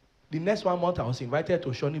 The next 1 month, I was invited to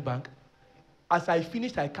Oshoni Bank. As I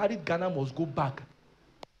finished, I carried Ghana must go back.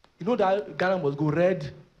 You know that Ghana must go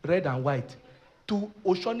red and white. To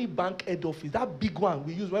Oshoni Bank head office. That big one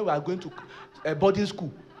we used when we were going to boarding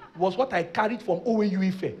school was what I carried from OAU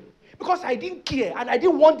Ife. Because I didn't care and I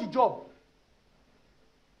didn't want the job.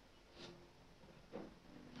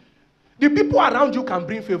 The people around you can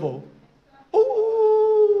bring favor.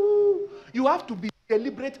 Oh, you have to be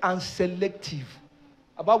deliberate and selective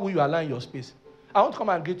about who you allow in your space. I want to come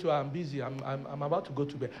and greet you. I'm busy. I'm about to go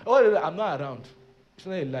to bed. Oh, I'm not around. It's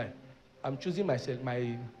not a lie. I'm choosing myself.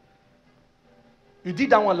 You did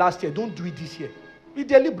that one last year. Don't do it this year. Be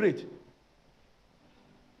deliberate.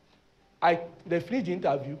 They finished the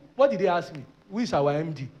interview. What did they ask me? Who is our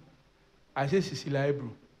MD? I said, Cecilia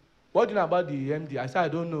Ebru. What do you know about the MD? I said, I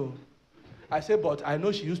don't know. I said, but I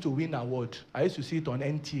know she used to win award. I used to see it on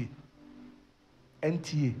NTA.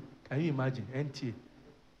 NTA. Can you imagine? NTA.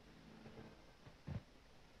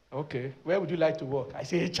 Okay. Where would you like to work? I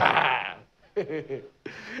say, HR.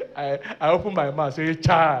 I open my mouth, say,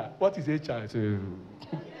 HR. What is HR? I say,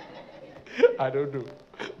 I don't know.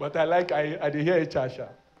 But I did hear HR.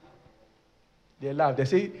 They laugh. They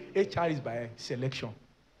say HR is by selection.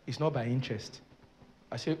 It's not by interest.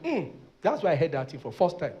 I say, that's why I heard that thing for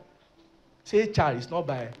first time. Say HR is not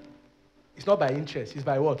by interest. It's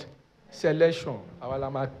by what? Selection.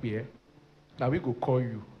 Now we go call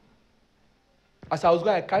you. As I was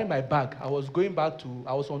going, I carried my bag. I was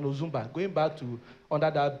on Ozumba, going back to under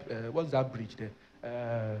that, what's that bridge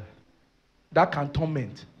there? That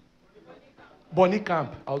cantonment. Bonny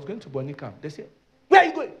Camp. I was going to Bonny Camp. They said, where are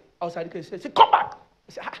you going? Outside the said, come back.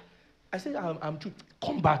 I said, I'm true.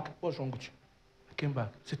 Come back. What's wrong with you? I came back.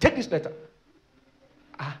 I said, take this letter.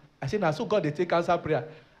 I said, now so God, they take answer prayer.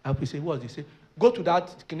 I will say, what? They say, go to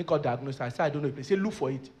that clinical diagnosis. I said, I don't know. They say, look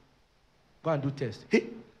for it. Go and do test. Hey,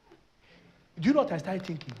 do you know what I started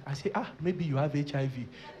thinking? I said, maybe you have HIV.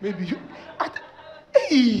 Maybe you.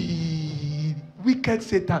 Hey, wicked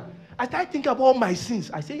Satan. I started thinking about all my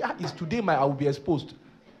sins. I say, it's today I will be exposed.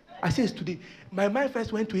 I say, it's today. My mind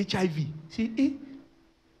first went to HIV. See,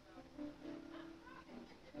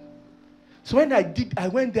 So when I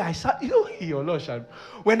went there, I sat, your Lord,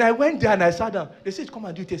 when I went there and I sat down, they said, come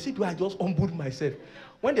and do it. They said, do I just humbled myself?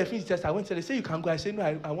 When they finished the test, I went and they said, you can go. I said,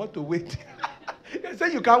 no, I want to wait. They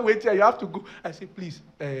said, you can't wait here, you have to go. I said, please,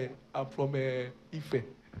 I'm from Ife.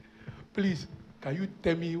 Please, can you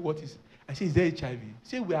tell me what is? I said, is there HIV? He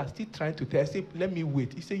said, we are still trying to test. I said, let me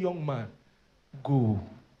wait. He said, young man, go.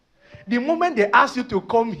 The moment they ask you to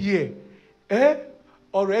come here,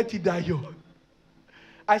 already die.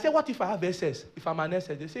 I said, what if I have SS? If I'm an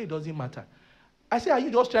SS? They say it doesn't matter. I say, are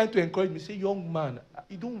you just trying to encourage me? Say, young man,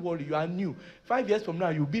 you don't worry, you are new. 5 years from now,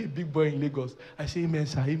 you'll be a big boy in Lagos. I say, amen,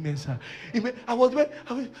 sir, amen, sir. Amen. I was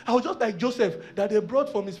just like Joseph that they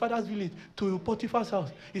brought from his father's village to Potiphar's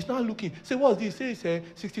house. He's now looking. Say, what's this? Say, it's a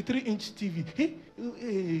 63-inch TV. Hey,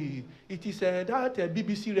 it is that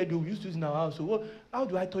BBC radio we used to use in our house. So how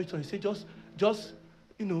do I touch it? He say, just,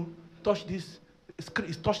 touch this screen.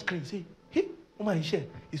 It's touch screen. Say, hey, oh my share,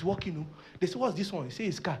 it's working. They say, what's this one? He say,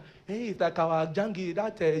 it's car. Hey, it's like our Jangi,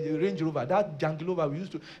 that Range Rover, that Jangi Rover we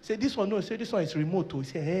used to. Say, this one, no, say, this one is remote. He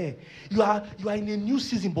say, hey, you are in a new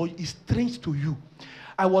season, but it's strange to you.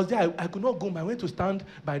 I was there, I could not go. I went to stand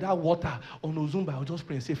by that water on Ozumba. I was just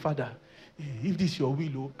praying and say, Father, if this is your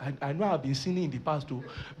will, I know I've been sinning in the past,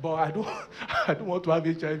 but I don't want to have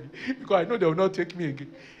HIV because I know they will not take me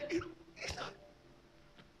again.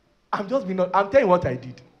 I'm telling you what I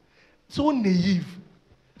did. So naive,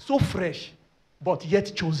 so fresh, but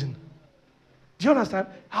yet chosen. Do you understand?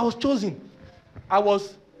 I was chosen.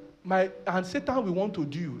 And Satan will want to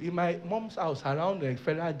do you. In my mom's house, around the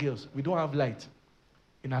federal girls, we don't have light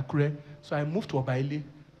in Akure. So I moved to Obaile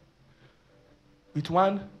with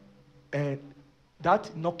one, that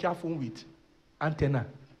Nokia phone with antenna.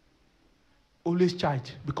 Always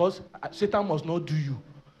charge, because Satan must not do you.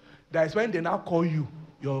 That is when they now call you,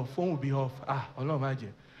 your phone will be off. Allah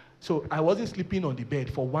imagine. So I wasn't sleeping on the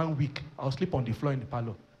bed for 1 week. I was sleep on the floor in the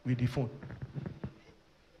parlor with the phone.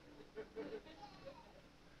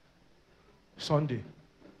 Sunday.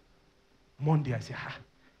 Monday, I say,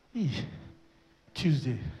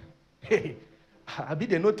 Tuesday. Hey,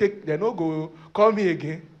 they no go call me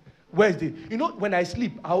again. Wednesday. When I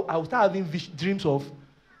sleep, I'll start having dreams of,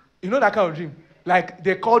 that kind of dream. Like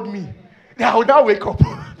they called me. I will now wake up.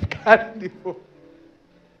 Carry the phone.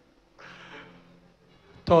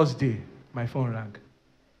 Thursday, my phone rang.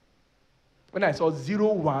 When I saw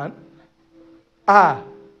 01, I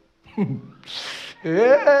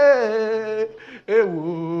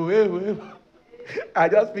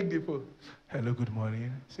just picked the phone. Hello, good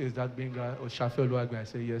morning. Say, is that Gbenga Shafe? I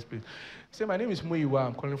say, yes, please. Say, my name is Muiwa.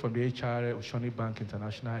 I'm calling from the HR Oshoni Bank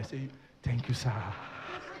International. I say, thank you, sir.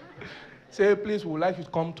 Say, please, we would like you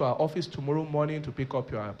to come to our office tomorrow morning to pick up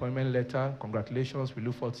your appointment letter. Congratulations. We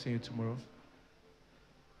look forward to seeing you tomorrow.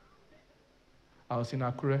 I was in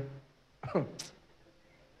Akure.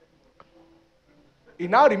 It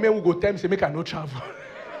now remain we go tell me, say, make I no travel.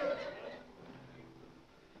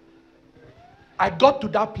 I got to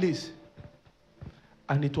that place,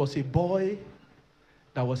 and it was a boy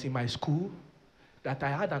that was in my school that I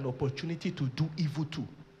had an opportunity to do evil to,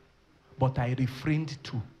 but I refrained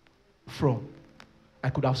from. I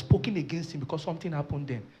could have spoken against him because something happened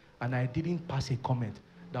then, and I didn't pass a comment.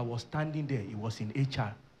 That was standing there. He was in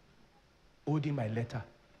HR, holding my letter.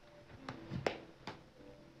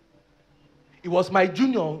 He was my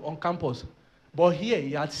junior on campus, but here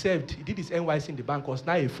he had served. He did his NYC in the bank, was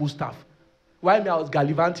now a full staff. While I was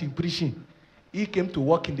gallivanting, preaching, he came to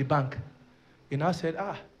work in the bank. He now said,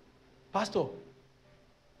 Pastor,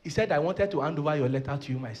 he said, I wanted to hand over your letter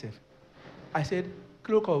to you myself. I said,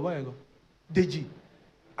 Kloko, where you go? Deji.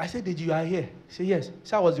 I said, Deji, you are here. He said, yes.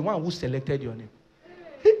 So I was the one who selected your name.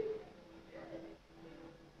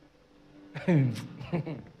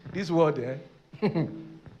 This word,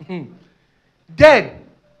 Then,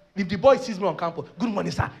 if the boy sees me on campus, good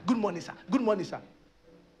morning, sir. Good morning, sir. Good morning, sir.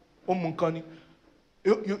 Don't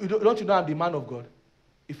you know I'm the man of God?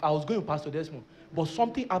 If I was going to Pastor Desmond, but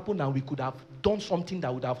something happened and we could have done something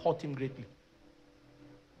that would have hurt him greatly.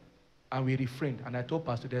 And we refrained. And I told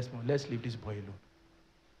Pastor Desmond, let's leave this boy alone.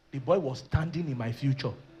 The boy was standing in my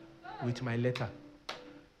future with my letter.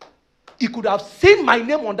 He could have seen my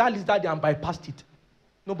name on that list that day and bypassed it.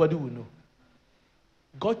 Nobody will know.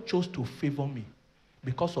 God chose to favor me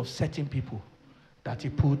because of certain people that he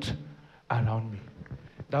put around me.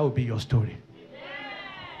 That will be your story.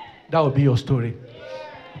 That will be your story.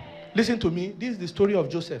 Listen to me. This is the story of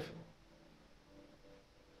Joseph.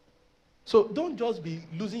 So don't just be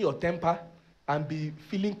losing your temper and be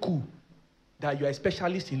feeling cool that you are a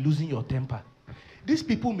specialist in losing your temper. These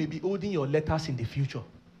people may be holding your letters in the future.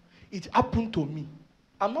 It happened to me.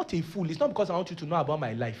 I'm not a fool. It's not because I want you to know about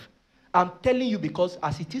my life. I'm telling you because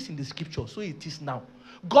as it is in the scripture, so it is now.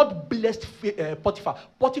 God blessed Potiphar.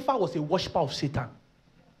 Potiphar was a worshiper of Satan.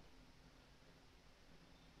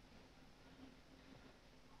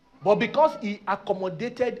 But because he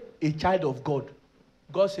accommodated a child of God,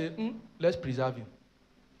 God said, let's preserve him.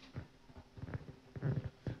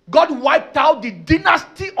 God wiped out the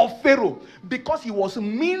dynasty of Pharaoh because he was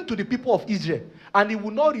mean to the people of Israel. And he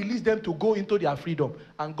would not release them to go into their freedom.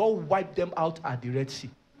 And God wiped them out at the Red Sea.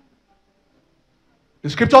 The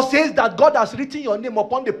scripture says that God has written your name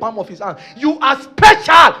upon the palm of his hand. You are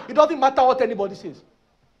special. It doesn't matter what anybody says.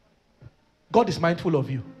 God is mindful of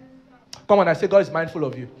you. Come on, I say God is mindful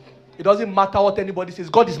of you. It doesn't matter what anybody says.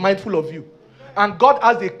 God is mindful of you. And God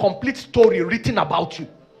has a complete story written about you.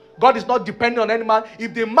 God is not depending on any man.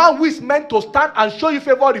 If the man who is meant to stand and show you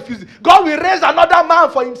favor refuses, God will raise another man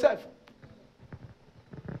for himself.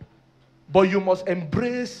 But you must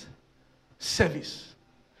embrace service.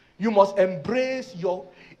 You must embrace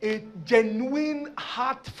a genuine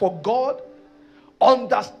heart for God,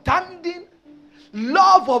 understanding,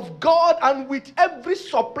 love of God, and with every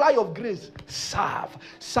supply of grace, serve.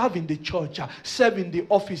 Serve in the church, serve in the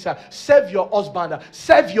office, serve your husband,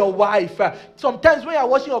 serve your wife. Sometimes when you're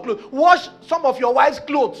washing your clothes, wash some of your wife's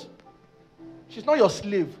clothes. She's not your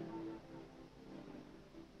slave.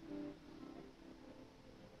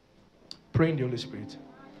 Pray in the Holy Spirit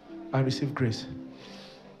and receive grace.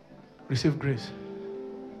 Receive grace.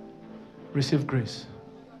 Receive grace.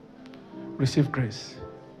 Receive grace.